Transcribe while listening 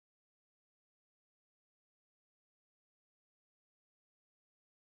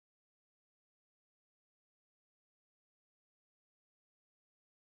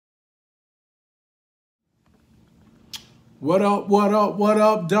What up, what up, what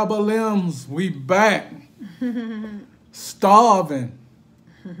up, double M's? We back. Starving.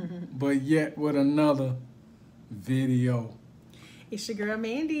 But yet with another video. It's your girl,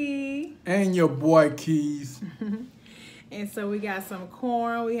 Mandy. And your boy, Keyz. And so we got some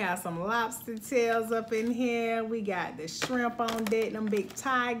corn. We have some lobster tails up in here. We got the shrimp on deck, them big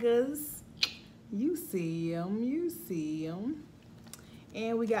tigers. You see them, you see them.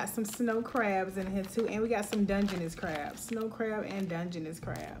 And we got some snow crabs in here too. And we got some Dungeness crabs. Snow crab and Dungeness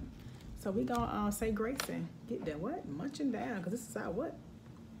crab. So we gonna say grace and get that what? Munching down, because this is our what?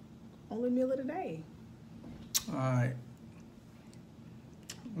 Only meal of the day. All right.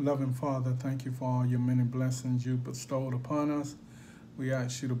 Loving Father, thank you for all your many blessings you bestowed upon us. We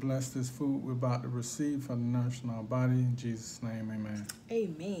ask you to bless this food we're about to receive for the nourishing of our body. In Jesus' name, amen.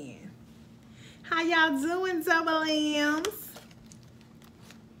 Amen. How y'all doing, double M's?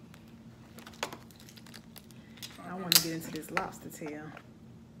 I want to get into this lobster tail.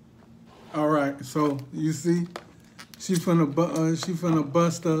 All right, so you see, she finna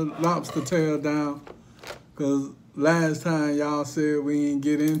bust the lobster tail down, cause last time y'all said we didn't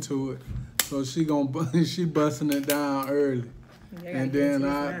get into it, so she busting it down early, and then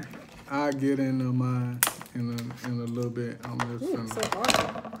I get into mine in a little bit. I'm just finna. So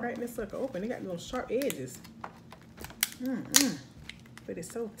hard. Crack this sucker open. It got little sharp edges. But it's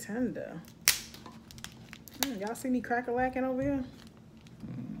so tender. Y'all see me crack-a-lacking over here?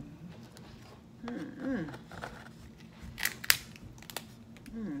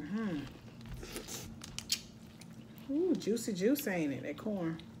 Ooh, juicy juice, ain't it? That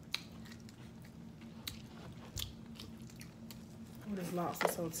corn. Oh, this lobster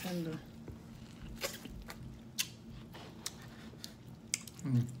so tender.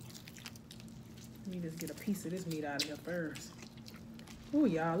 Let me just get a piece of this meat out of here first. Ooh,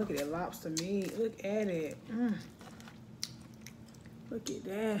 y'all, look at that lobster meat. Look at it. Look at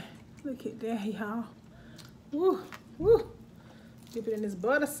that. Look at that, y'all. Woo, woo. Dip it in this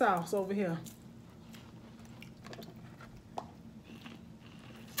butter sauce over here.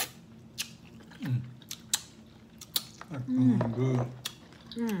 Good.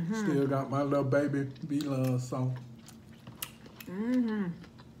 Still got my little baby B-love sauce.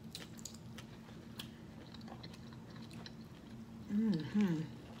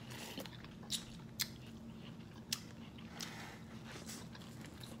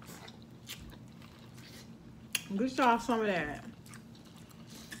 Get y'all some of that.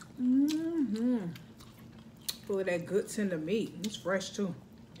 Full of that good tender meat. It's fresh too.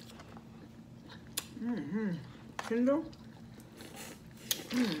 Tender.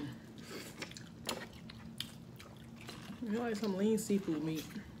 You like some lean seafood meat.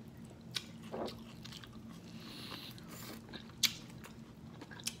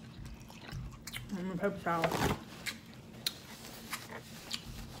 Pepper towel.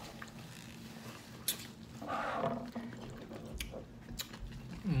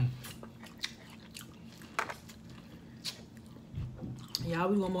 Y'all,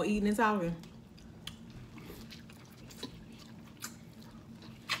 we want more eating and talking.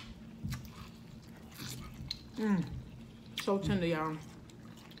 So tender, y'all.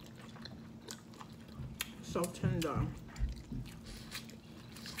 So tender.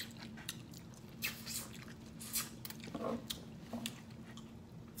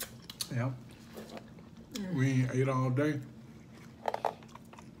 Yep. We ain't ate all day.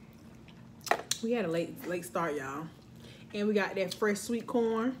 We had a late start, y'all. And we got that fresh sweet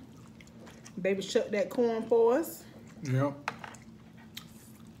corn. Baby shucked that corn for us. Yep.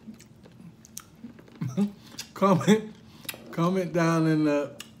 Comment down in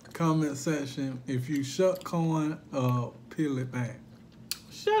the comment section if you shuck corn, peel it back.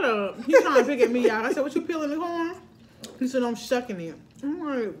 Shut up. He trying to pick at me, y'all. I said, what you peeling the corn? He said, I'm shucking it. I'm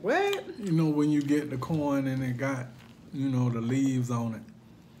like, what? You know when you get the corn and it got, you know, the leaves on it.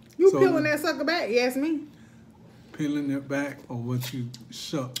 You peeling that sucker back? You ask me. Peeling it back or what you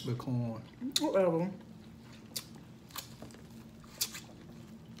shuck the corn? Whatever.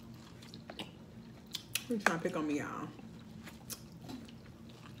 He's trying to pick on me, y'all.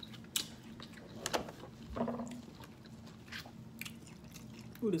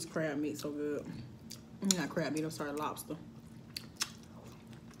 Ooh, this crab meat so good. Not crab meat, I'm sorry, lobster.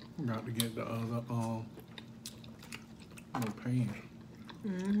 Got to get the other pan.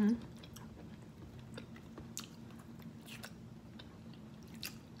 Gonna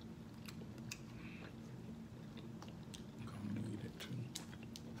need it too.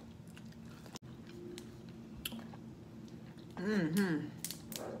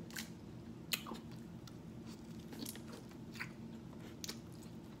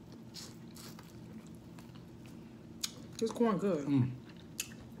 This corn good.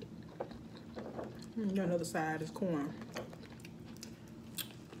 The other side is corn.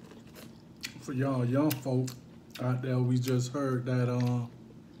 For y'all young folk out there, we just heard that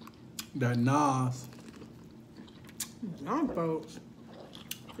that Nas. Young folks.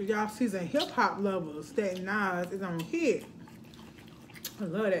 For y'all season hip hop lovers, that Nas is on hit. I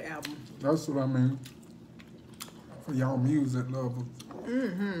love that album. That's what I mean. For y'all music lovers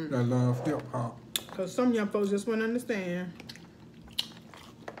that love hip hop. Because some young folks just wouldn't understand.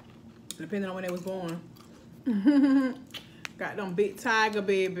 Depending on when they was born. Got them big tiger,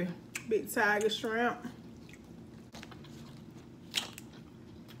 baby. Big tiger shrimp.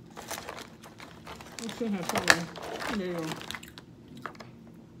 Let's see here somewhere. There you go.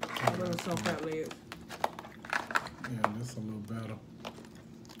 I love some fat legs. Yeah, that's a little better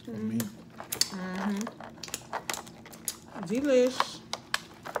for me. Delish.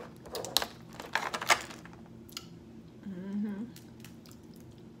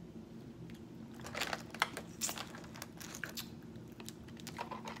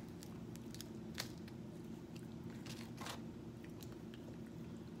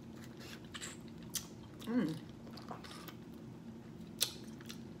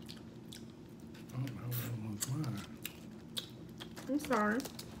 I'm sorry.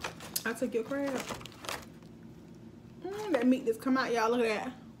 I took your crab. That meat just come out, y'all. Look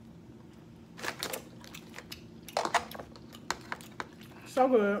at that. So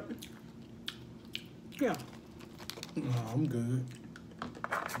good. Yeah. No, I'm good.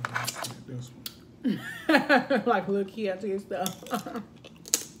 This one. Like a little kid to your stuff.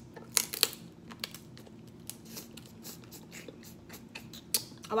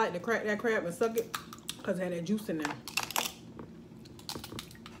 I like to crack that crab and suck it because it had that juice in there.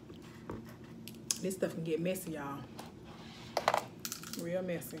 This stuff can get messy, y'all. Real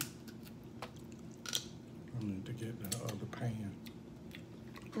messy. I need to get the other pan.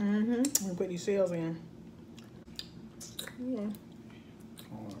 I'm gonna put these shells in. Yeah.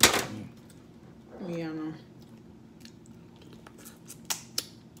 Yeah, I know.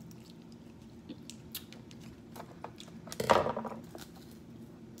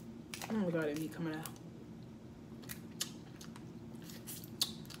 Oh my God, that meat coming out.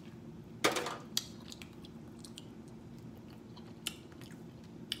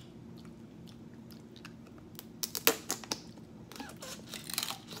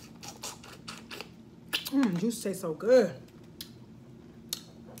 Juice tastes so good.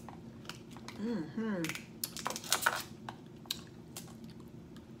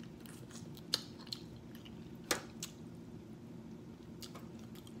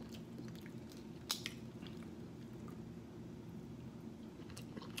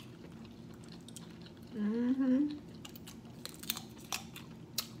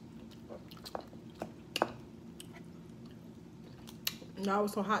 Y'all, it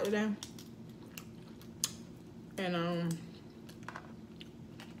was so hot today. And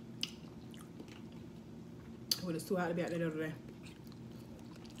it was too hot to be out there the other day.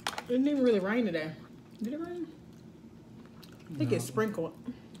 It didn't even really rain today. Did it rain? I think it sprinkled.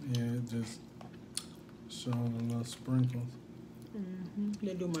 Yeah, it just showed a little sprinkles.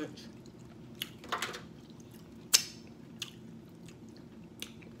 Didn't do much.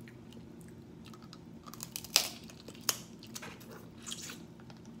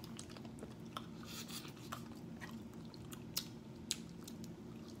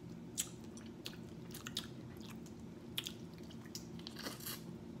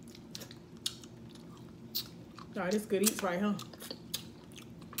 All right, this good eats right here.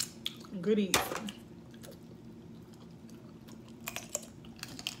 Good eats.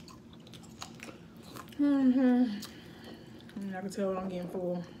 I can tell when I'm getting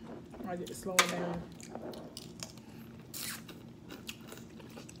full. I get to slow it down.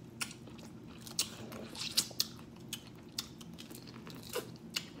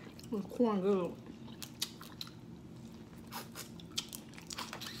 This corn good.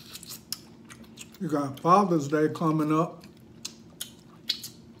 You got Father's Day coming up.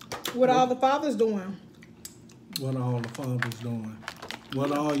 What all the fathers doing? What all the fathers doing?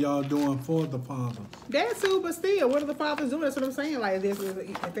 What all y'all doing for the fathers? That too, but still, what are the fathers doing? That's what I'm saying. Like, this is the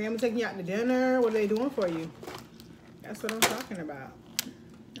family taking you out to dinner. What are they doing for you? That's what I'm talking about.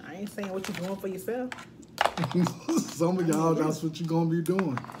 I ain't saying what you're doing for yourself. Some of y'all, that's what you're gonna be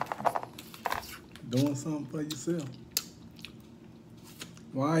doing. Doing something for yourself.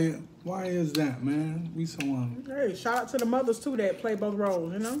 Why is that, man? We someone. Hey, shout out to the mothers too that play both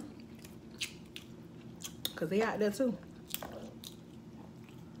roles, you know? Cause they out there too.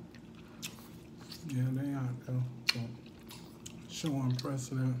 Yeah, they out there. So, showing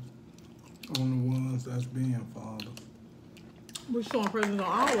precedent on the ones that's being fathers. We're showing presents on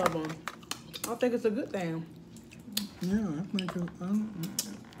all of them. I think it's a good thing. Yeah, I think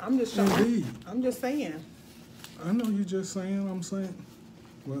I'm just showing. indeed. I'm just saying. I know you just saying. I'm saying.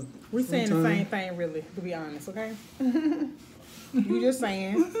 Well, We're saying the same thing, really, to be honest, okay? You just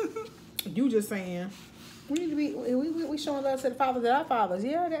saying. You just saying. We need to be, we showing love to the fathers of our fathers.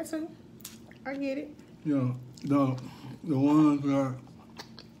 Yeah, that too. I get it. Yeah, the ones that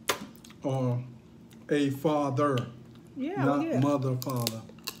are a father, Yeah, not yeah. mother, father.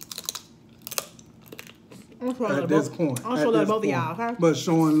 At this point. I'm showing love to both of y'all, okay? But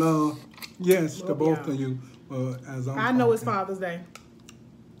showing love, yes, to Both both y'all. of you. As I know it's Father's Day.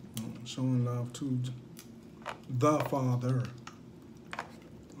 showing love to the father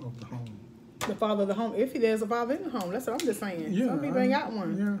of the home. The father of the home. If there's a father in the home, that's what I'm just saying. Yeah, Some people ain't got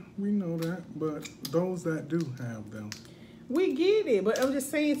one. Yeah, we know that. But those that do have them. We get it, but I'm just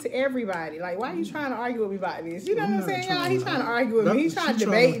saying to everybody, like, why are you trying to argue with me about this? You know what I'm saying, y'all? He's trying to argue with me. He's trying to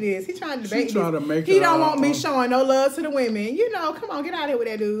debate this. He's trying to debate she trying to make He it don't all want me up. showing no love to the women. You know, come on, get out of here with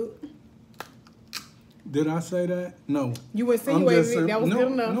that dude. Did I say that? No. You insinuated saying, it. That was no,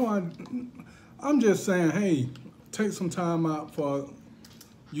 good enough. No, I'm just saying, hey, take some time out for.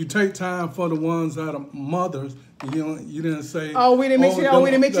 You take time for the ones that are mothers. You didn't say. Oh, we didn't mention.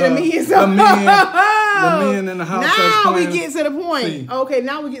 We didn't mention the men. The men in the house. Now we get to the point. See. Okay,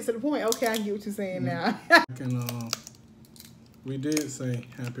 now we get to the point. Okay, I get what you're saying now. We did say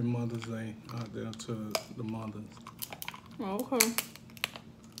Happy Mother's Day out there to the mothers. Okay.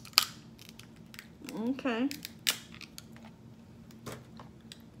 Okay.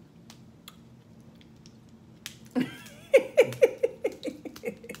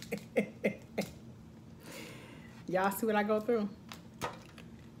 Y'all see what I go through?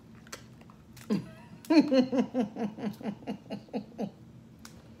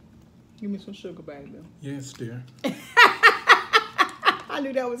 Give me some sugar, baby. Yes, dear. I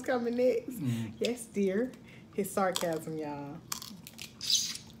knew that was coming next. Yes, dear. His sarcasm, y'all.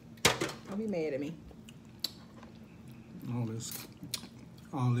 Don't be mad at me.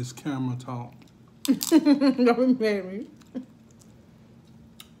 All this camera talk. Don't be mad at me.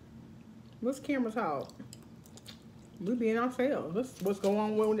 What's camera talk? We being ourselves. What's going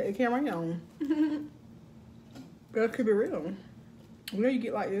on with the camera on? Gotta keep it real. You know you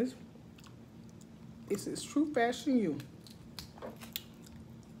get like this. It's as true fashion you.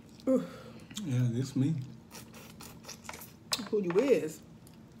 Oof. Yeah, it's me. Who you is?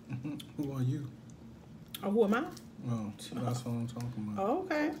 Who are you? Oh, who am I? Oh, that's what I'm talking about. Oh,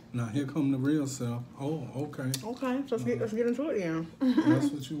 okay. Now here come the real self. Oh, okay. Okay, so let's get into it then. That's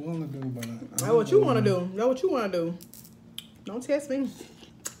what you want to do, but That's what you want to do. That's what you want to do. Don't test me.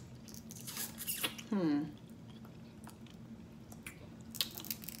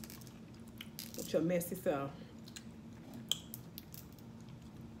 With your messy self.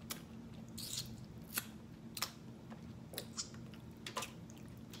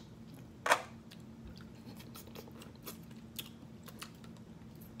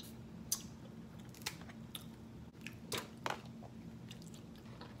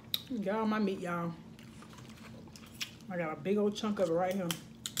 Got all my meat, y'all. I got a big old chunk of it right here.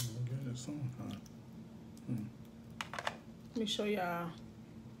 Let me show y'all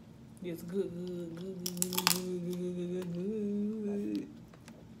this good.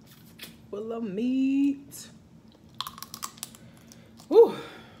 Full of meat. Woo!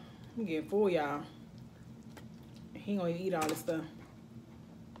 I'm getting full, y'all. He ain't gonna eat all this stuff.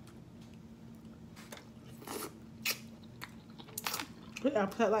 Good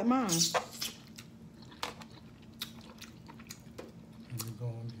appetite like mine.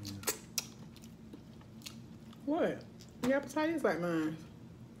 What? Your appetite is like mine.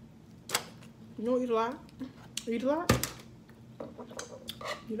 You don't eat a lot? You eat a lot?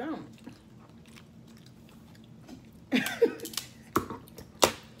 You don't.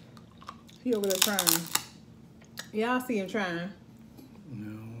 He over there trying. Y'all see him trying.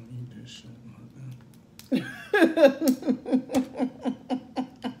 No, eat this shit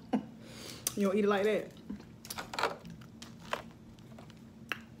You don't eat it like that?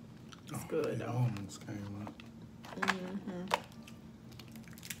 It's good, it though. almost came up.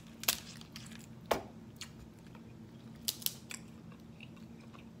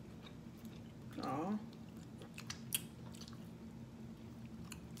 Aw.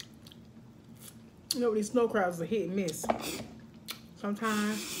 You know, these snow crabs are hit and miss.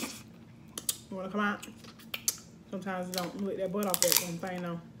 Sometimes you want to come out. Sometimes you don't. Lick that butt off that one thing,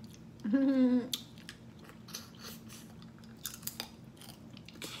 though.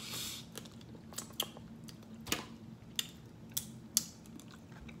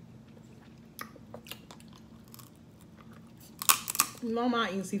 No, I'm not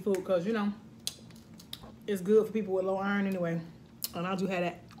eating seafood because, you know, it's good for people with low iron anyway. And I do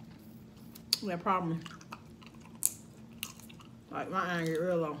have that problem. Like, my iron get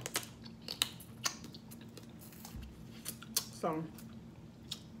real low. So,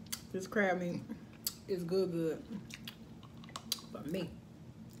 this crab meat is good for me.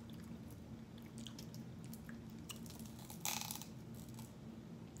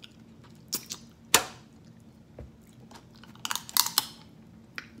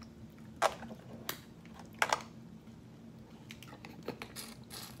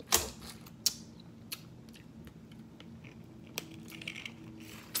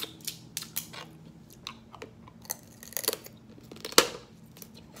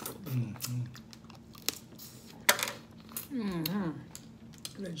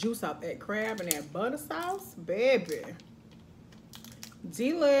 The juice out that crab and that butter sauce, baby.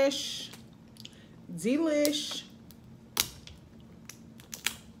 Delish. Delish.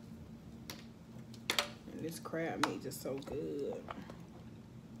 And this crab meat just so good.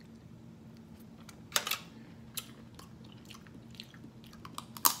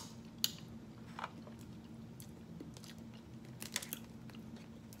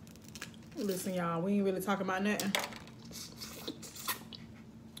 Listen, y'all, we ain't really talking about nothing.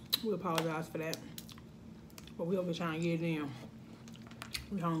 We apologize for that. But we over here trying to get it in.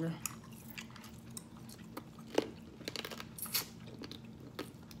 We hungry.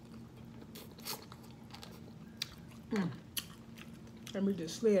 Let me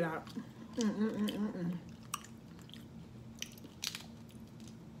just slid out.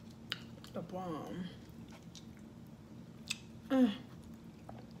 The bomb.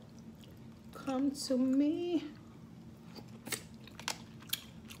 Come to me.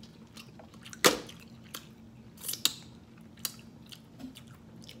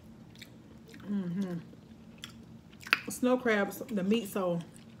 Snow crabs, the meat so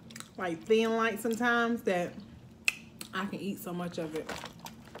like thin like sometimes that I can eat so much of it.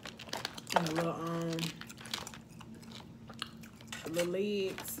 And the little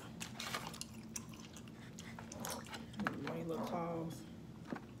legs. My little claws.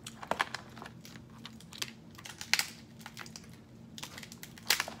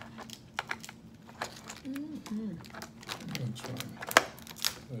 I'm trying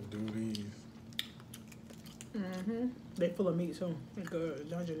to do these. They full of meat too. They're good.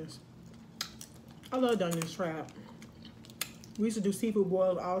 Dungeness. I love Dungeness crab. We used to do seafood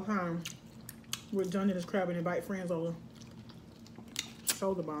boils all the time with Dungeness crab and invite friends over.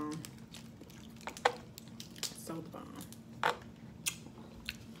 So the bomb. So the bomb.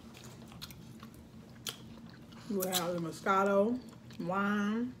 We have the Moscato,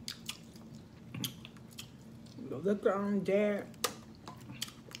 lime, the liquor on that,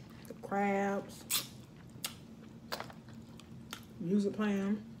 the crabs. Music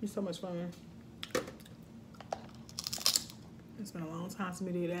playing. It's so much fun. It's been a long time since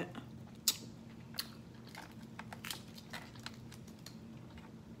we did that.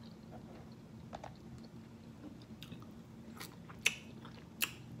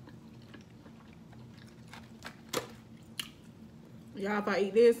 Y'all, if I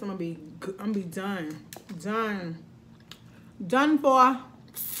eat this, I'm gonna be done. Done for.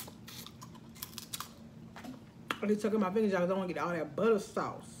 I just took my fingers out because I don't want to get all that butter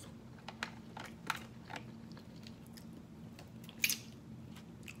sauce.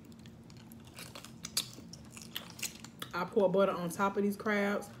 I pour butter on top of these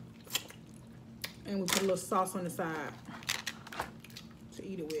crabs. And we put a little sauce on the side to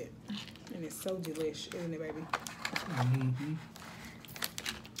eat it with. And it's so delicious, isn't it, baby?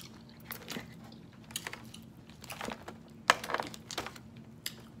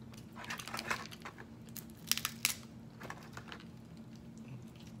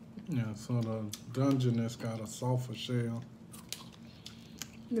 Yeah, so the Dungeness got a softer shell.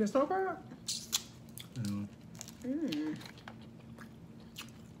 You gonna stir fry it? Yeah.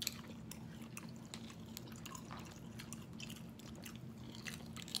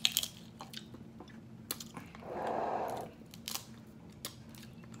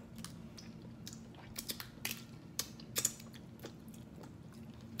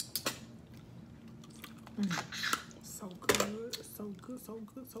 So good, so good, so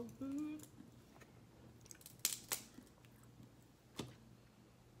good, so good.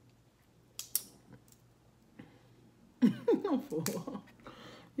 I'm full.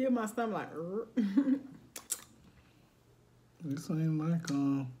 Yeah, my stomach like. This ain't like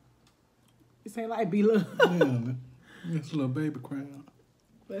This ain't like B-Love. yeah, it's a little baby crab.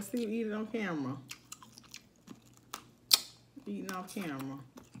 Let's see you eat it on camera. Eating off camera.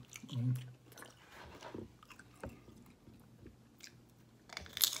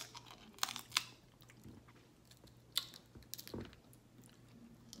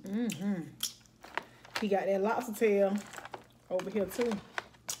 He got that lobster tail over here too.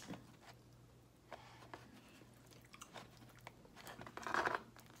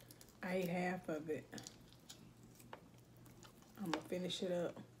 I ate half of it. I'm gonna finish it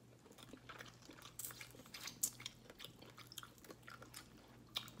up.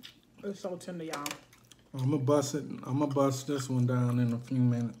 It's so tender, y'all. I'm gonna bust it. I'm gonna bust this one down in a few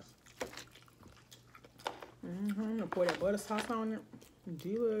minutes. I'm gonna pour that butter sauce on it.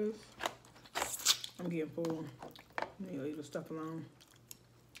 Delish. I'm getting full. Let me leave the stuff alone.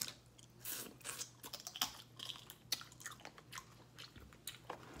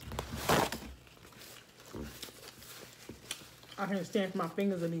 I can't stand for my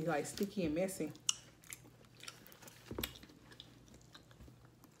fingers to be like sticky and messy.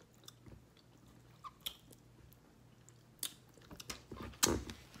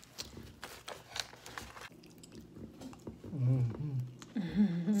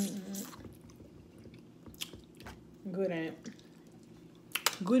 Good, ain't it?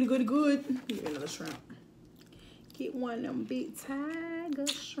 Goody, goody, good. Get another shrimp. Get one of them big tiger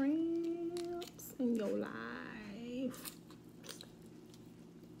shrimps in your life.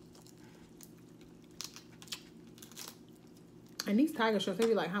 And these tiger shrimps, they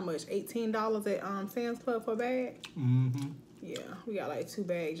be like how much? $18 at Sam's Club for a bag? Yeah, we got like 2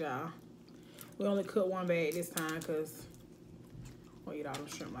 bags, y'all. We only cooked 1 bag this time because I don't eat all them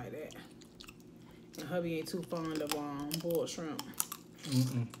shrimp like that. And hubby ain't too fond of boiled shrimp.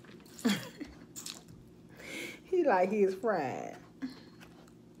 He like his fried.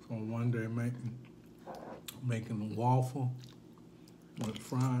 So one day making a waffle with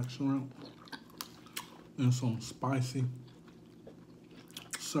fried shrimp and some spicy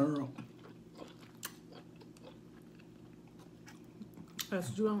syrup. That's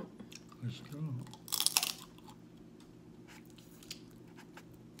what you want. It's good.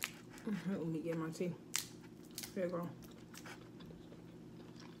 Let me get my tea. There you go.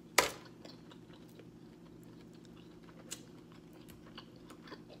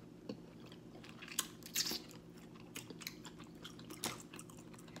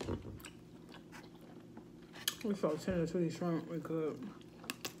 We're so tender to these shrimp. We could.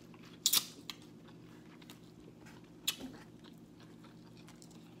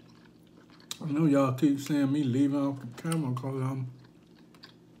 I know y'all keep seeing me leaving off the camera because I'm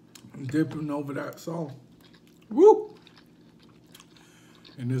dipping over that sauce. Woo!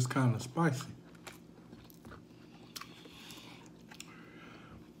 And it's kind of spicy.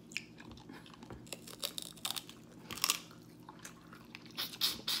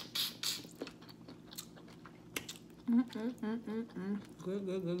 Good,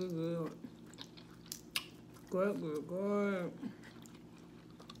 good, good, good, good. Good, good, good.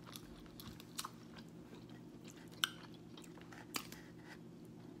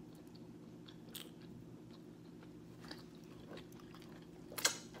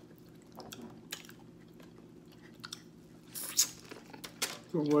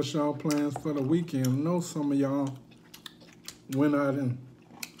 So what's y'all plans for the weekend? I know some of y'all went out and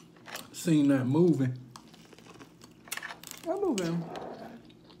seen that movie. What movie?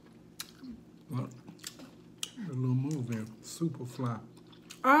 What? The little movie, Superfly.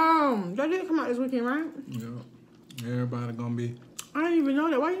 That did come out this weekend, right? Yeah. Everybody gonna be I didn't even know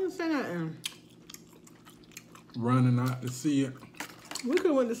that. Why you didn't say that then? running out to see it. We could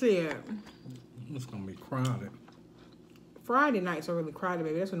have went to see it. It's gonna be crowded. Friday nights are really crowded,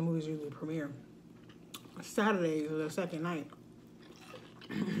 baby. That's when the movies usually premiere. Saturday is the second night.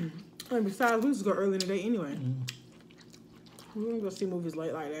 And besides, we just go early in the day anyway. We don't go see movies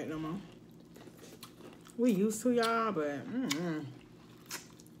late like that no more. We used to, y'all, but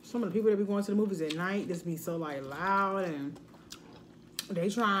some of the people that be going to the movies at night just be so like loud and they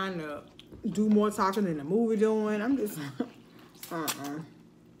trying to do more talking than the movie doing. I'm just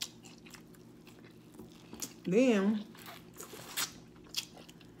Then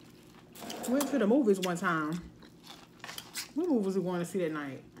went to the movies one time. What movie was we going to see that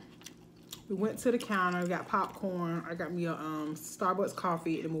night? We went to the counter, got popcorn. I got me a Starbucks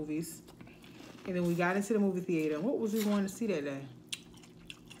coffee at the movies. And then we got into the movie theater. What was we going to see that day?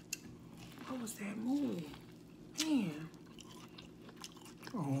 What was that movie? Man.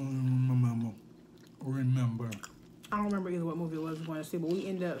 I don't remember. I don't remember either what movie it was we going to see, but we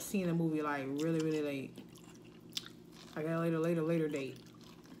ended up seeing the movie like really, really late. Like at a later date.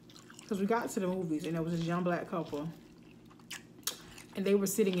 Because we got to the movies and there was this young black couple. And they were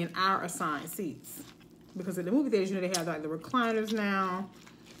sitting in our assigned seats. Because at the movie theaters, you know, they have like the recliners now.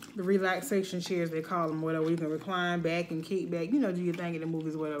 The relaxation chairs, they call them, whatever. You can recline back and kick back. You know, do your thing at the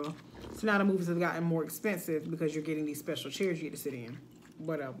movies, whatever. So now the movies have gotten more expensive because you're getting these special chairs you get to sit in.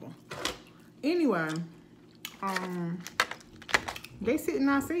 whatever. Anyway, they sit in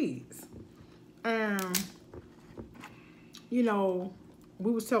our seats. You know,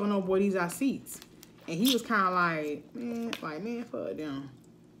 we was telling old boy these our seats. And he was kind of like, man, fuck them.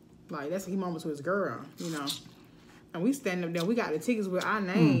 Like, that's what he mumbled to his girl, you know. And we stand up there. We got the tickets with our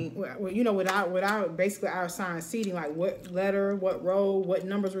name, you know, with our basically our assigned seating, like what letter, what row, what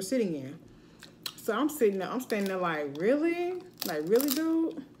numbers we're sitting in. So I'm standing there like, really? Like, really,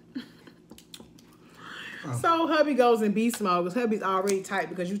 dude? Oh. So hubby goes in beast mode because hubby's already tight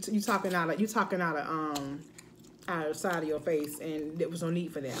because you talking out of the side of your face, and there was no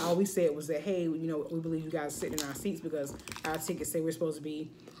need for that. All we said was that, hey, you know, we believe you guys are sitting in our seats because our tickets say we're supposed to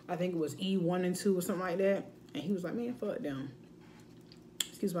be, I think it was E1 and 2 or something like that. And he was like, man, fuck them.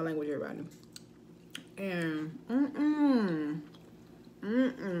 Excuse my language, everybody. And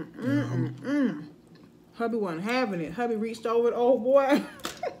hubby wasn't having it. Hubby reached over the old boy.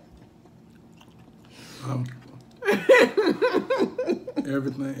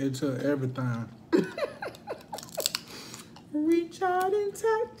 Everything, it took everything. Reach out and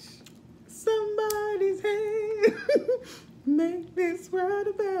touch somebody's hand. Make this world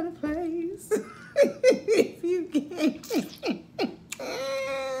a better place. If you can.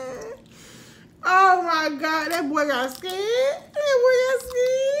 Oh my God, that boy got scared.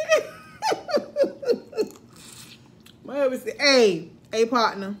 My husband said, hey,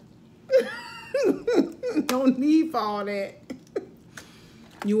 partner. Don't need for all that.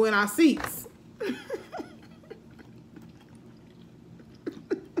 You in our seats.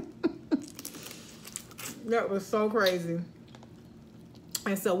 That was so crazy.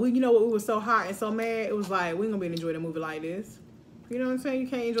 And so we, you know what, we were so hot and so mad. It was like, we ain't gonna be able to enjoy the movie like this. You know what I'm saying? You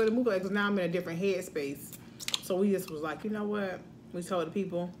can't enjoy the movie like this because now I'm in a different headspace. So we just was like, you know what? We told the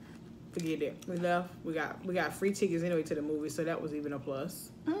people, forget it. We left. We got free tickets anyway to the movie, so that was even a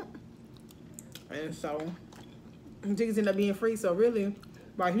plus. And so the tickets ended up being free. So really,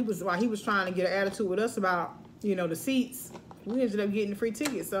 while he was trying to get an attitude with us about, you know, the seats, we ended up getting the free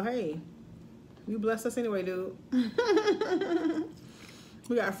tickets. So hey, you blessed us anyway, dude.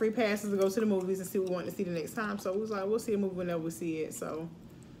 We got free passes to go to the movies and see what we want to see the next time. So we was like, we'll see a movie whenever we see it. So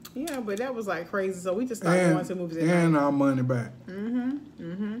yeah, but that was like crazy. So we just started going to movies at and night. Our money back.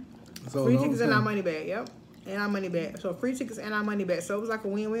 So free tickets and our money back. Yep, and our money back. So free tickets and our money back. So it was like a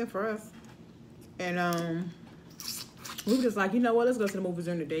win-win for us. And we were just like, you know what? Let's go to the movies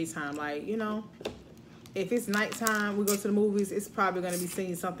during the daytime. Like, you know, if it's nighttime, we go to the movies, it's probably going to be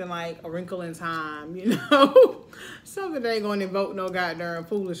seeing something like A Wrinkle in Time, you know? Something that ain't going to invoke no goddamn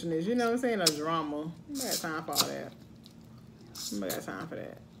foolishness, you know what I'm saying? A drama. I got time for all that. I got time for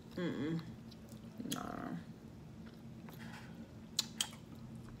that. Nah.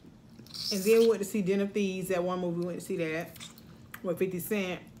 And then we went to see Den of Thieves, that one movie, we went to see that with 50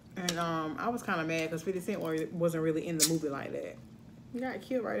 Cent. And I was kind of mad because 50 Cent wasn't really in the movie like that. He got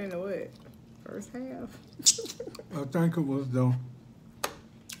killed right in the what? First half. I think it was though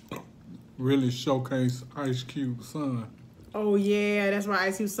really showcase Ice Cube's son. Oh yeah, that's why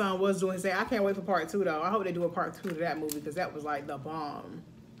Ice Cube's son was doing his thing. I can't wait for part 2 though. I hope they do a part 2 to that movie because that was like the bomb.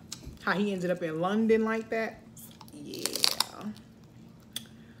 How he ended up in London like that. Yeah.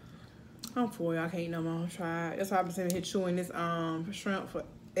 I'm full, y'all can't no more try it. That's why I've been sitting here chewing this shrimp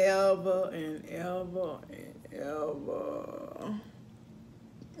forever and ever and ever.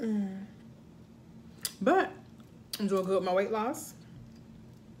 But I'm doing good with my weight loss.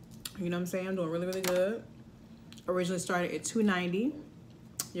 You know what I'm saying? I'm doing really, really good. Originally started at 290.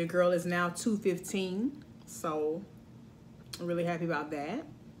 Your girl is now 215. So I'm really happy about that.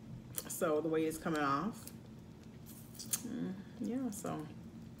 So the weight is coming off. Yeah, so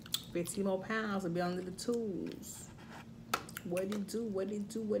 15 more pounds will be under the tools. What it do, what it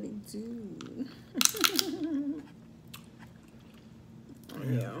do, what it do.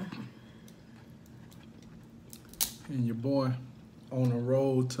 Yeah. And your boy on the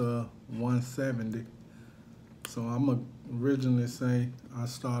road to 170. So I'm going to originally say I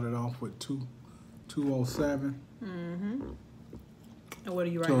started off with 207. And what are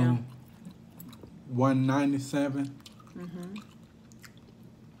you right now? 197.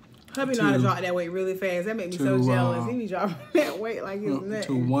 Hubby know how to drop that weight really fast. That makes me so jealous. He be dropping that weight like it's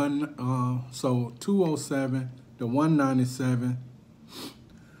nothing. So 207 to 197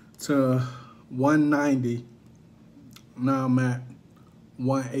 to 190. Now I'm at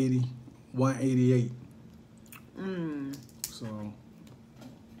 180, 188. So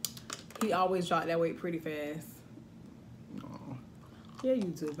he always dropped that weight pretty fast. Yeah, you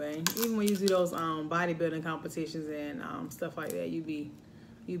do, babe. Even when you do those bodybuilding competitions and stuff like that, you be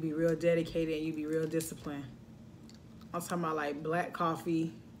real dedicated and you be real disciplined. I'm talking about like black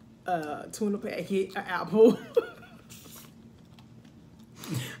coffee, tuna packet, an apple.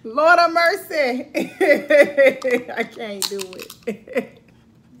 Lord of mercy. I can't do it.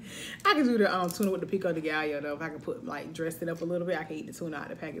 I can do the tuna with the pico de gallo though. If I can put like dress it up a little bit, I can eat the tuna out of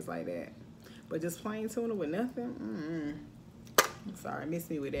the packets like that. But just plain tuna with nothing, I'm sorry, miss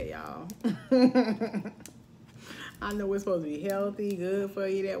me with that, y'all. I know it's supposed to be healthy, good for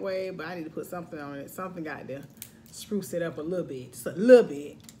you that way, but I need to put something on it. Something got to spruce it up a little bit, just a little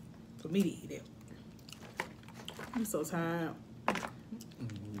bit, for me to eat it. I'm so tired.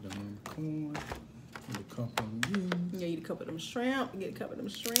 Corn, get a couple of these. Yeah, eat a couple of them shrimp. Get a couple of them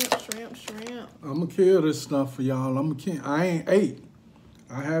shrimp. I'm gonna kill this stuff for y'all. I ain't ate.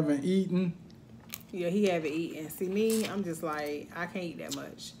 I haven't eaten. Yeah, he haven't eaten. See me, I'm just like, I can't eat that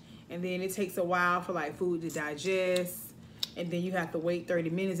much. And then it takes a while for like food to digest. And then you have to wait 30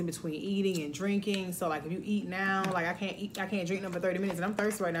 minutes in between eating and drinking. So like if you eat now, like I can't drink nothing for 30 minutes and I'm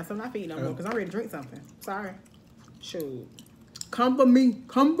thirsty right now, so I'm not eating no more because I'm ready to drink something. Sorry. Shoot. Come for me.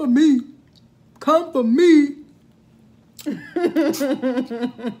 Come for me. Come for me.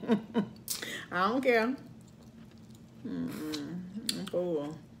 I don't care. I'm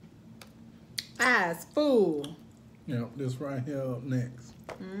full. Eyes full. Yeah, this right here up next.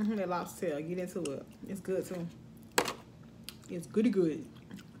 That lobster tail. Get into it. It's good too. It's goody good.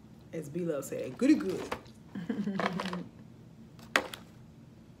 As B-Love said, goody good. It's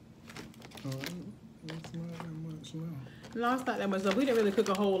not that much now. No, it's not that much. So we didn't really cook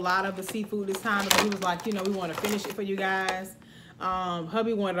a whole lot of the seafood this time because he was like, you know, we want to finish it for you guys.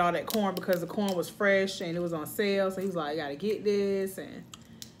 Hubby wanted all that corn because the corn was fresh and it was on sale. So he was like, I got to get this. And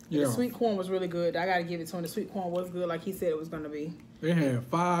the sweet corn was really good. I got to give it to him. The sweet corn was good like he said it was going to be. They had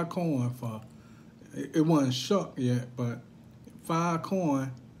 5 corn for, it wasn't shucked yet, but 5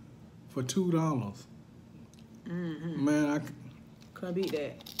 corn for $2. Man, I couldn't beat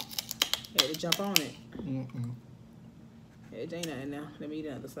that. Had to jump on it. It ain't nothing now. Let me eat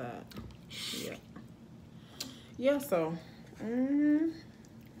the other side. Yeah. Yeah, so.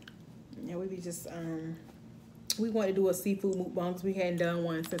 Yeah, we be just, we wanted to do a seafood mukbang because we hadn't done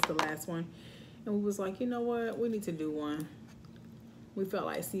one since the last one. And we was like, you know what? We need to do one. We felt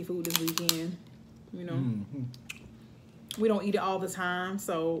like seafood this weekend, you know. We don't eat it all the time,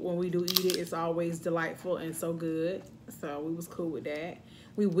 so when we do eat it, it's always delightful and so good. So we was cool with that.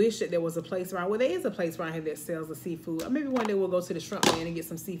 We wish that there was a place around, well, there is a place around here that sells the seafood. Or maybe one day we'll go to the shrimp man and get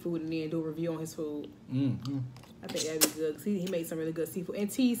some seafood and then do a review on his food. I think that'd be good because he made some really good seafood.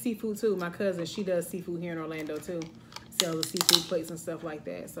 And T's Seafood too. My cousin, she does seafood here in Orlando too. Sells the seafood plates and stuff like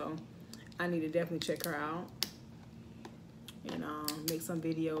that. So I need to definitely check her out and make some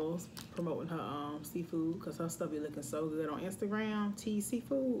videos promoting her seafood because her stuff be looking so good on Instagram. T's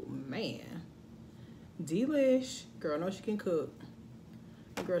Seafood, man, delish. Girl knows she can cook.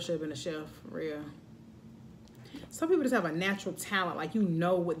 The girl should have been a chef, for real. Some people just have a natural talent, like you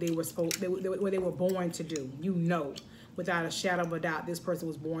know what they were what they were born to do. You know, without a shadow of a doubt, this person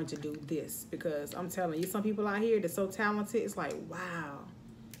was born to do this. Because I'm telling you, some people out here that's so talented, it's like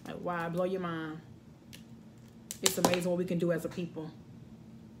wow, blow your mind. It's amazing what we can do as a people.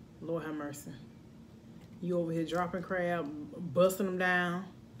 Lord have mercy. You over here dropping crab, busting them down.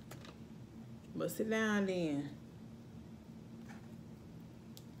 Bust it down then.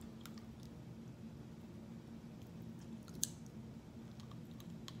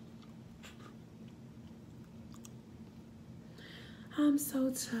 I'm so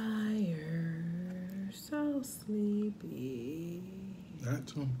tired, so sleepy. That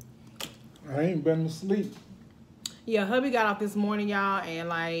too. I ain't been to sleep. Yeah, hubby got off this morning, y'all, and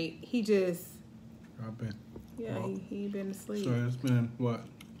like he just. I've been. Yeah, well, he been to sleep. So it's been what,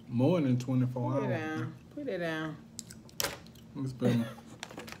 more than 24 hours. Put it down. Put it down. It's been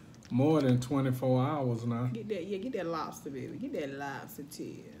more than 24 hours now. Get that, yeah, get that lobster, baby. Get that lobster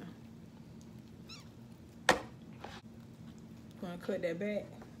tail. Gonna cut that back.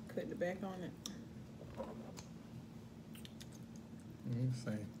 Cut the back on it. Let's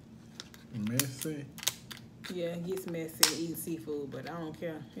see. Messy. Yeah, it gets messy eating seafood, but I don't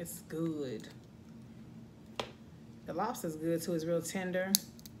care. It's good. The lobster's good too. It's real tender.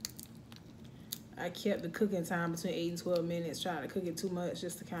 I kept the cooking time between 8 and 12 minutes, trying to cook it too much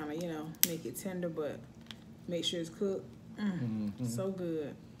just to kind of, you know, make it tender, but make sure it's cooked. So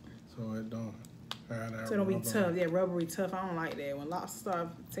good. So it don't have that. So it don't be tough. Yeah, rubbery tough. I don't like that. When lobster start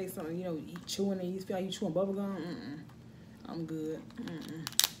taste something, you know, you chewing it, you feel like you chewing bubble gum. I'm good.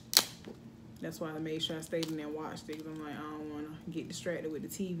 That's why I made sure I stayed in there and watched it. Because I'm like, I don't want to get distracted with the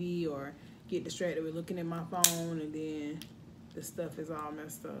TV or get distracted with looking at my phone and then the stuff is all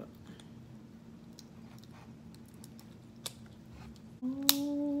messed up.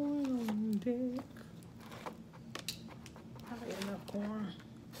 On deck. I ate enough corn.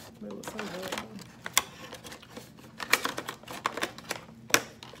 But it was so good.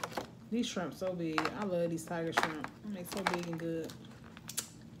 These shrimp so big. I love these tiger shrimp. They're so big and good.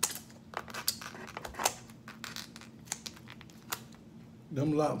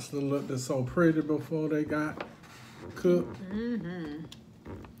 Them lobster looked so pretty before they got cooked. And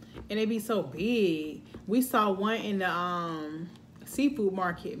they be so big. We saw one in the seafood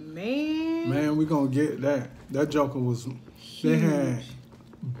market. Man, we gonna get that. That joker was huge. They had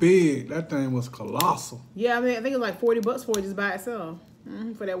big. That thing was colossal. Yeah, I mean, I think it was like $40 for it just by itself.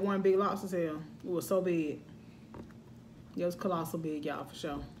 For that one big lobster tail. It was so big. It was colossal big, y'all, for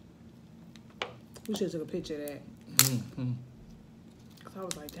sure. We should have took a picture of that. Cause I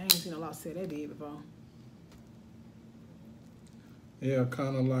was like, dang, I ain't seen a lobster tail that big before. Yeah,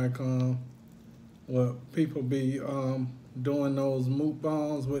 kind of like what people be doing those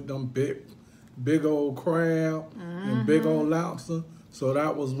mukbangs with them big old crab and big old lobster. So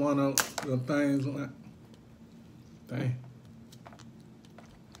that was one of the things. Dang.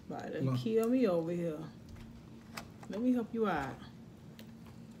 Right, they kill me over here. Let me help you out.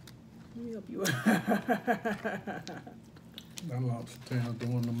 Let me help you out. That lobster tail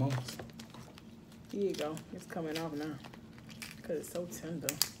doing the most. Here you go. It's coming off now. Because it's so tender.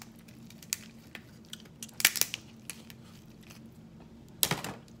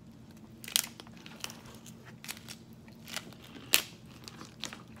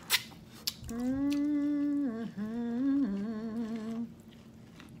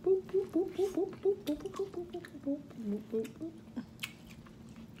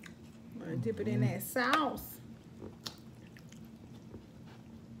 I'm gonna dip it in that sauce.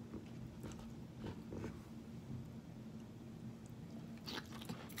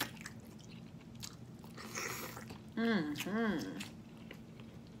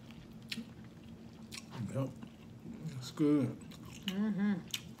 Yep, it's good.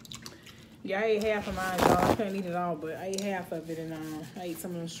 Yeah, I ate half of mine, y'all. I couldn't eat it all, but I ate half of it, and I ate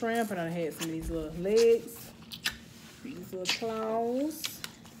some of the shrimp, and I had some of these little legs, these little claws.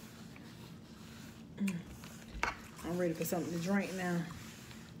 I'm ready for something to drink now,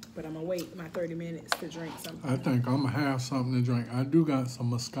 but I'm gonna wait my 30 minutes to drink something. I think I'm gonna have something to drink. I do got some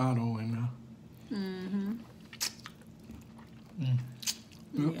Moscato in there.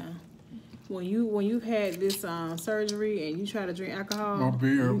 Yep. Yeah. When you've had this surgery and you try to drink alcohol, My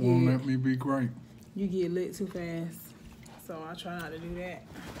beard won't let me be great. You get lit too fast. So I try not to do that.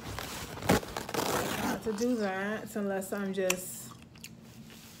 I try not to do that unless I'm just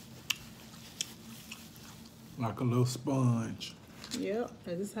Like a little sponge. Yep,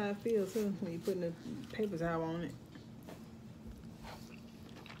 that's just how it feels too when you're putting the paper towel on it.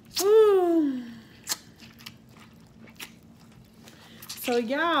 Ooh. So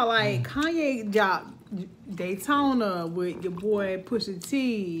y'all, like Kanye dropped Daytona with your boy Pusha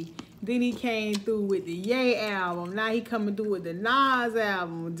T. Then he came through with the Ye album. Now he coming through with the Nas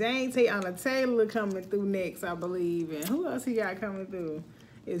album. Dang, Tayana Taylor coming through next, I believe. And who else he got coming through?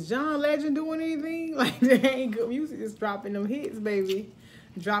 Is John Legend doing anything? Like, they ain't good music, just dropping them hits, baby.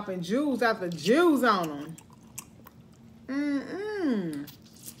 Dropping jewels after jewels on them. And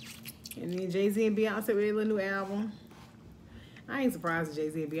then Jay-Z and Beyonce with their little new album. I ain't surprised at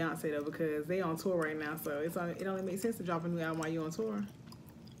Jay-Z and Beyonce though, because they on tour right now, so it only makes sense to drop a new album while you on tour.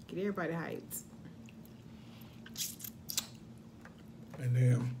 Get everybody hyped. And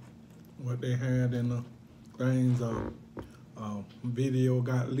then what they had in the things, video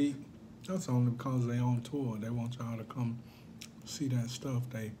got leaked. That's only because they on tour. They want y'all to come see that stuff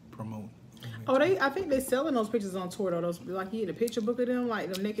they promote. Oh, I think they selling those pictures on tour though. Those, like, you get a picture book of them,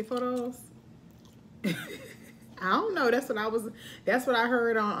 like them naked photos. I don't know. That's what I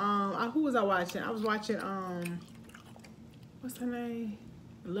heard on who was I watching? I was watching what's her name?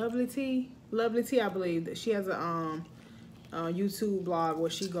 Lovely T, I believe. That she has a YouTube blog where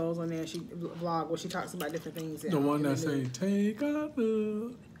she goes on there. She talks about different things. The one that say take a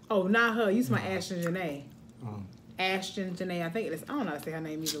look. Oh, not her. You my Ashton Janae. Ashton Janae. I think it's. I don't know how to say her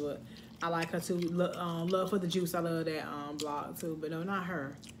name either, but I like her too. Love for the Juice. I love that blog too. But no, not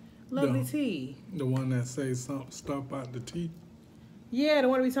her. Lovely T. The one that says some stuff about the tea. Yeah, the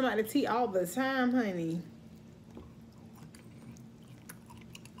one we talking about the tea all the time, honey.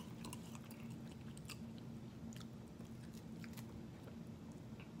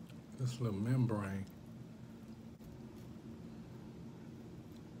 This little membrane.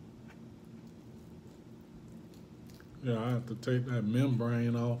 Yeah, I have to take that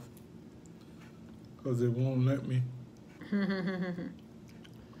membrane off because it won't let me.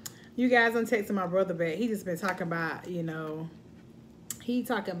 You guys, I'm texting my brother back. He just been talking about, he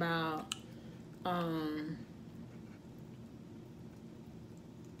talking about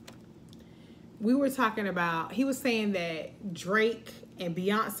we were talking about, he was saying that Drake and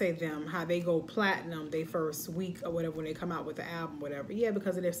Beyonce, them, how they go platinum they first week or whatever when they come out with the album, whatever. Yeah,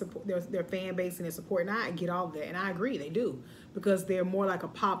 because of their support, their fan base and their support. And I get all that, and I agree, they do, because they're more like a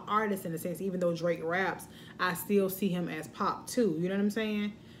pop artist in a sense. Even though Drake raps, I still see him as pop too. You know what I'm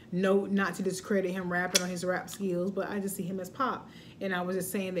saying? No, not to discredit him rapping on his rap skills, but I just see him as pop. And I was just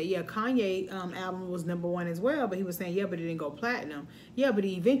saying that, yeah, Kanye album was #1 as well, but he was saying, yeah, but it didn't go platinum. Yeah, but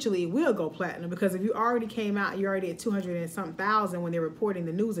eventually it will go platinum, because if you already came out, you're already at 200 and something thousand when they're reporting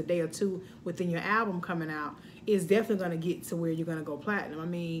the news a day or two within your album coming out, it's definitely going to get to where you're going to go platinum. I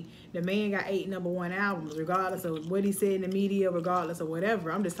mean, the man got 8 #1 albums, regardless of what he said in the media, regardless of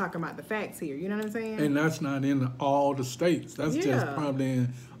whatever. I'm just talking about the facts here. You know what I'm saying? And that's not in all the states. That's just probably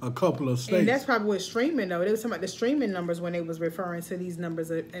in a couple of states. And that's probably what streaming, though. They was talking about the streaming numbers when they was referring to these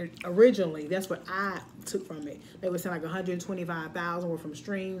numbers originally. That's what I took from it. They were saying like 125,000 were from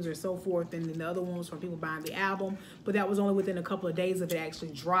streams or so forth, and then the other ones from people buying the album. But that was only within a couple of days of it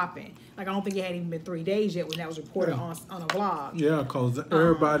actually dropping. Like, I don't think it had even been 3 days yet when that was reported on a vlog. Yeah, because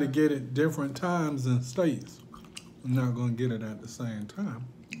everybody get it different times and states. I'm not going to get it at the same time.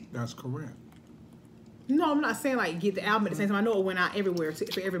 That's correct. No, I'm not saying like get the album at the same time. I know it went out everywhere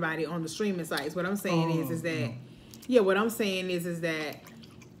for everybody on the streaming sites. What I'm saying is that, what I'm saying is that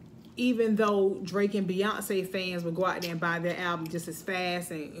even though Drake and Beyonce fans will go out there and buy their album just as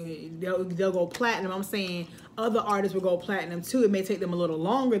fast and they'll go platinum, I'm saying other artists will go platinum too. It may take them a little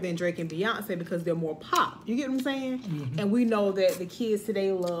longer than Drake and Beyonce because they're more pop. You get what I'm saying? Mm-hmm. And we know that the kids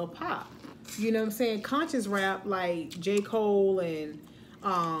today love pop. You know what I'm saying? Conscious rap like J. Cole and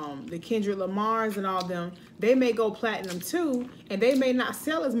the Kendrick Lamars and all them, they may go platinum too, and they may not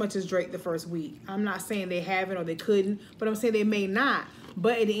sell as much as Drake the first week. I'm not saying they haven't or they couldn't, but I'm saying they may not.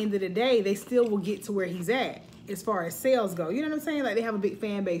 But at the end of the day, they still will get to where he's at as far as sales go. You know what I'm saying? Like, they have a big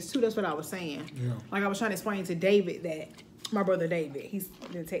fan base too. That's what I was saying. Yeah. Like, I was trying to explain to David that, my brother David, he's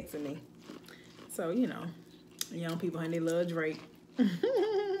been texting me. So, you know, young people, honey, they love Drake.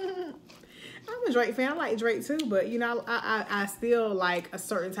 I'm a Drake fan. I like Drake too, but you know, I still like a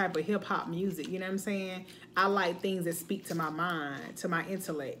certain type of hip hop music. You know what I'm saying? I like things that speak to my mind, to my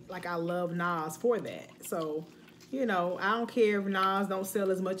intellect. Like, I love Nas for that. So, you know, I don't care if Nas don't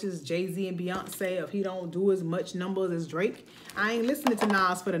sell as much as Jay-Z and Beyonce, if he don't do as much numbers as Drake. I ain't listening to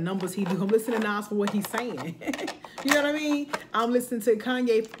Nas for the numbers he do. I'm listening to Nas for what he's saying. You know what I mean? I'm listening to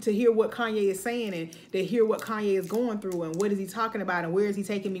Kanye to hear what Kanye is saying and to hear what Kanye is going through and what is he talking about and where is he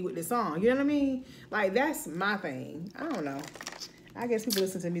taking me with this song. You know what I mean? Like, that's my thing. I don't know. I guess people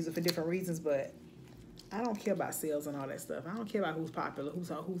listen to music for different reasons, but I don't care about sales and all that stuff. I don't care about who's popular, who's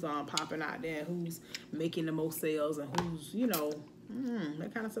popping out there, who's making the most sales, and who's, you know,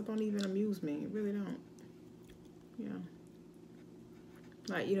 that kind of stuff don't even amuse me. It really don't. You know.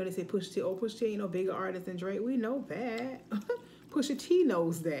 Like, you know, they say Pusha T, Pusha T ain't no bigger artist than Drake. We know that. Pusha T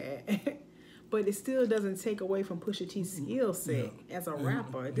knows that. But it still doesn't take away from Pusha T's skill set as a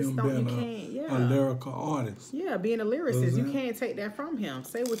rapper. This don't, you can't, a lyrical artist. Yeah, being a lyricist. You can't take that from him.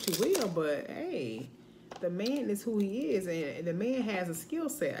 Say what you will, but hey, the man is who he is, and the man has a skill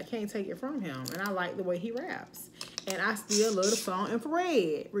set. I can't take it from him, and I like the way he raps. And I still love the song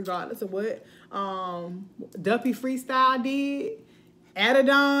Infrared, regardless of what Duppy Freestyle did.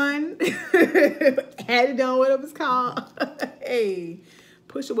 Adidon, whatever it's called. Hey,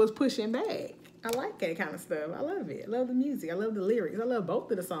 Pusha was pushing back. I like that kind of stuff. I love it. I love the music. I love the lyrics. I love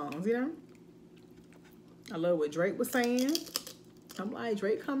both of the songs, you know? I love what Drake was saying. I'm like,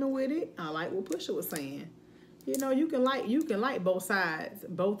 Drake coming with it. I like what Pusha was saying. You know, you can like both sides,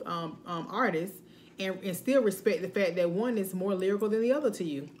 both artists, and still respect the fact that one is more lyrical than the other to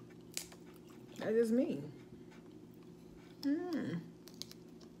you. That's just me.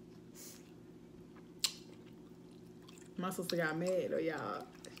 My sister got mad though, y'all.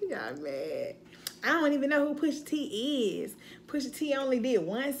 She got mad. I don't even know who Pusha T is. Pusha T only did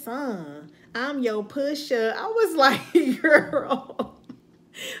one song. I'm your Pusha. I was like, girl.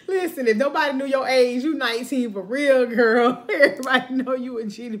 Listen, if nobody knew your age, you 19 for real, girl. Everybody know you a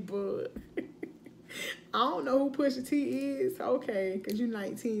jitterbug. I don't know who Pusha T is. Okay, because you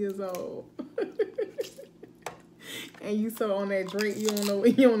 19 years old. And you so on that Drake, you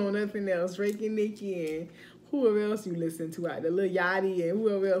don't know nothing else. Drake and Nicki and whoever else you listen to out there, Lil Yachty and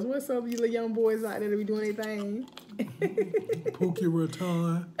whoever else. What's up with you little young boys out there that be doing their thing? Pookie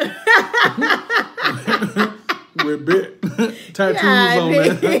Raton. With big tattoos on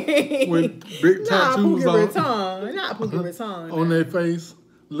that. With big tattoos on. Not Pookie Raton. On their face.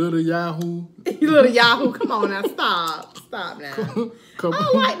 Little Yahoo. Little Yahoo. Come on now, stop. Stop now.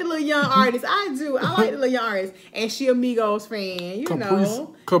 I like the little young artists. I do. I like the little young artists. And she Amigos fan, you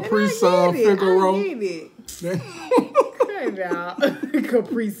know. Capri Sun, Figaro. I get it. Cut it out.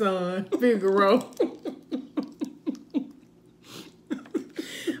 Capri Sun, Figaro.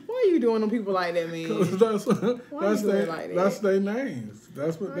 Why you doing them people like that, man? That's their names.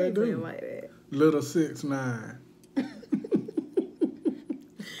 That's what they do. Like that? Little 6ix9ine.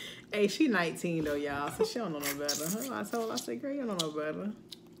 Hey, she 19 though, y'all, so she don't know no better. I said, girl, you don't know no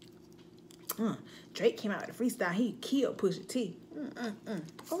better. Drake came out with a freestyle. He killed Pusha T.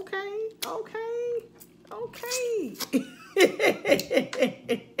 Okay.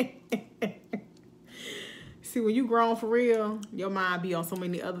 See, when you grown for real, your mind be on so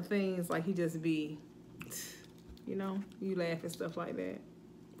many other things. Like, he just be, you know, you laugh and stuff like that.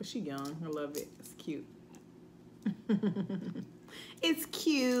 But she young. I love it. It's cute. It's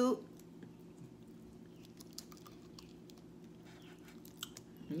cute.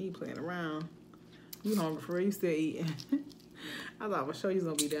 You playing around. You hungry for real? You still eating? I thought for sure you was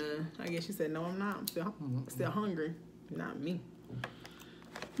gonna be done. I guess she said, no, I'm not. I'm still hungry. Not me.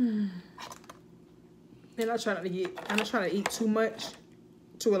 And I try not to eat too much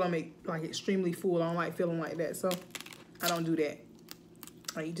to where I make like extremely full. I don't like feeling like that, so I don't do that.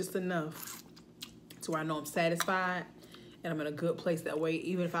 I eat just enough to where I know I'm satisfied and I'm in a good place that way.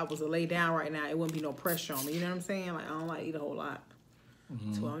 Even if I was to lay down right now, it wouldn't be no pressure on me. You know what I'm saying? Like, I don't like to eat a whole lot.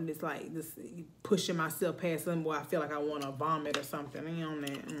 So I'm just like pushing myself past something where I feel like I want to vomit or something. You know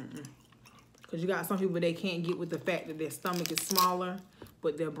that? Because you got some people, they can't get with the fact that their stomach is smaller,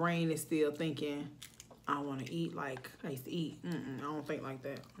 but their brain is still thinking, I want to eat like I used to eat. I don't think like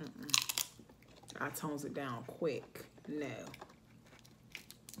that. I tones it down quick. No.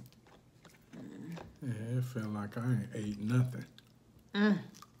 Yeah, it felt like I ain't ate nothing.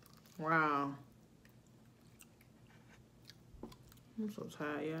 Wow. I'm so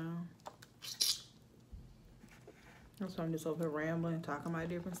tired, y'all. That's why I'm just over here rambling, talking about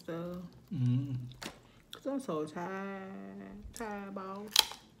different stuff. Cause I'm so tired, boss.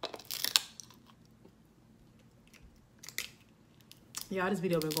 Y'all, this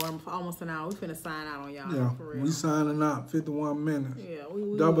video been going for almost an hour. We finna sign out on y'all. Yeah, for real. we signing out 51 minutes. Yeah,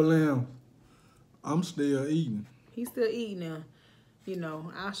 we Double M. I'm still eating. He's still eating now. You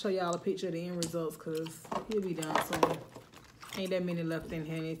know, I'll show y'all a picture of the end results because he'll be done soon. Ain't that many left in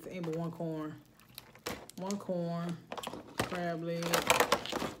here. It's ain't but one corn. One corn. Crab leg.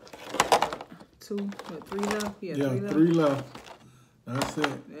 2, what, 3 left? Yeah, 3 left. That's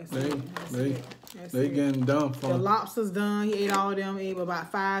it. They it. getting done for. The lobster's done. He ate all of them. He ate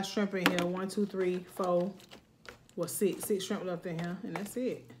about 5 shrimp in here. 1, 2, 3, 4. Well, 6 shrimp left in here. And that's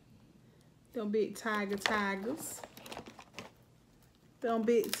it. Them big tigers. Them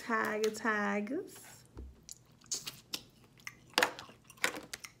big tigers.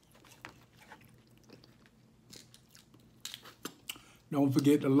 Don't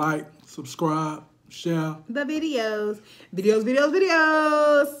forget to like, subscribe, share. The videos.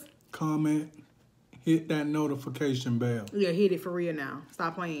 Videos. Comment. Hit that notification bell. Yeah, hit it for real now.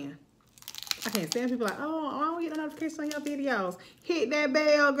 Stop playing. I can't stand people like, oh, I don't get no notifications on your videos. Hit that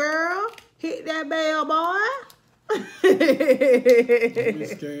bell, girl. Hit that bell, boy. Don't be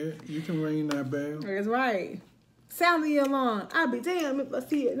scared. You can ring that bell. That's right. Sound the alarm. I'll be damned if I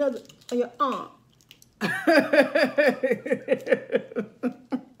see another on your arm.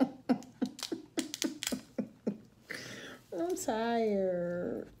 I'm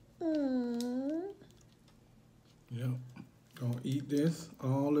tired. Yep. Gonna eat this,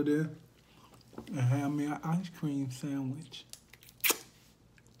 all of this, and have me an ice cream sandwich.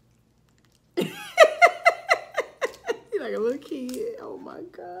 You're like a little kid. Oh my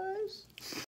gosh.